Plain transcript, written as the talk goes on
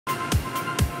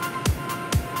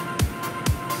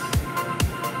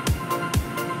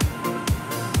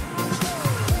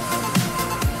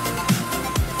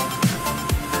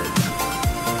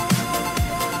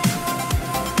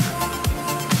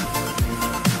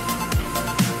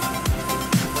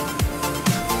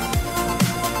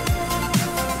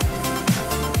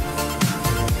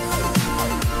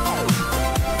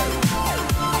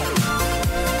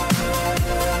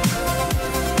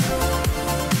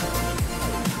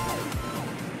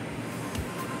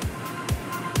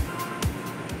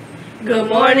Good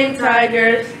morning,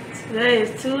 Tigers. Today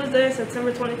is Tuesday,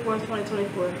 September 24th,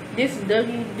 2024. This is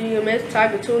WDMS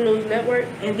Tiger 2 News Network.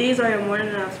 And these are your morning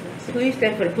announcements. Please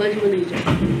stand for the Pledge of Allegiance.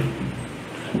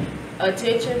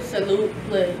 Attention, salute,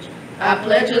 pledge. I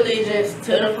pledge allegiance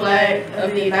to the flag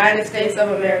of the United States of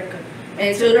America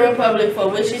and to the republic for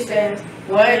which it stands,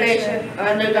 one nation,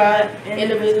 under God,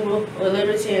 indivisible, with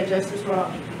liberty and justice for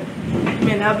all. You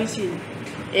may now be seated.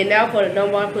 And now for the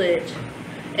Dunbar Pledge.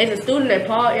 As a student at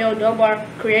Paul L. Dunbar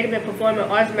Creative and Performing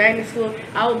Arts Magnet School,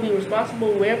 I will be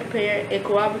responsible, well prepared, and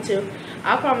cooperative.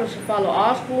 I promise to follow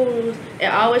all school rules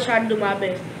and always try to do my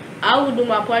best. I will do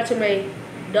my part to make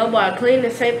Dunbar a clean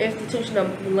and safe institution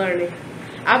of learning.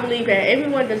 I believe that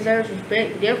everyone deserves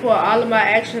respect, therefore all of my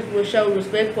actions will show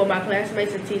respect for my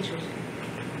classmates and teachers.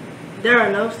 There are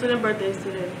no student birthdays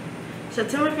today.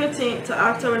 September 15th to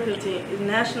October 15th is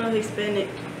National Hispanic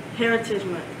Heritage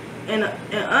Month. In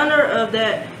honor of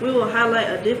that, we will highlight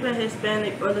a different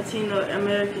Hispanic or Latino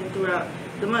American throughout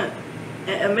the month.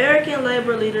 An American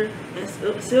labor leader and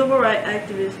civil rights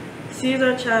activist,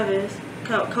 Cesar Chavez,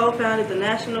 co-founded the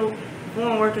National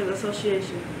Foreign Workers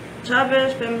Association.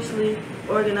 Chavez famously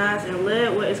organized and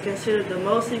led what is considered the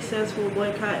most successful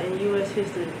boycott in U.S.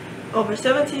 history. Over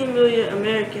 17 million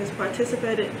Americans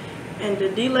participated in the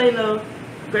Delay No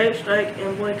grape strike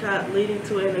and boycott, leading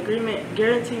to an agreement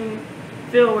guaranteeing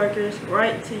field workers'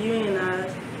 right to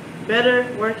unionize, better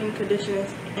working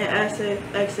conditions, and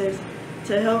access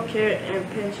to health care and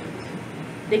pensions.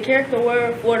 The character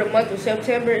word for the month of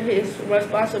September is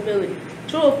responsibility.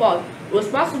 True or false?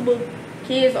 Responsible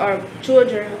kids or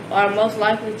children are most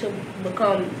likely to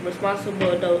become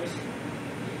responsible adults.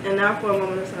 And now for a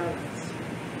moment of silence.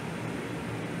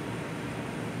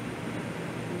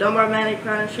 Dunbar Magnet,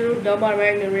 crown and true. Dunbar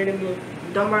Magnet, red and blue.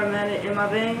 Dunbar Magnet in my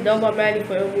veins. Dunbar Magnet,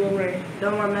 forever will reign.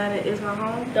 Dunbar Magnet is my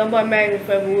home. Dunbar Magnet,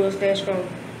 forever will stand strong.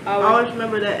 Always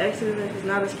remember that excellence is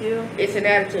not a skill. It's an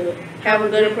attitude. Have a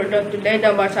good and productive day,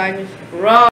 Dunbar Tigers. Raw.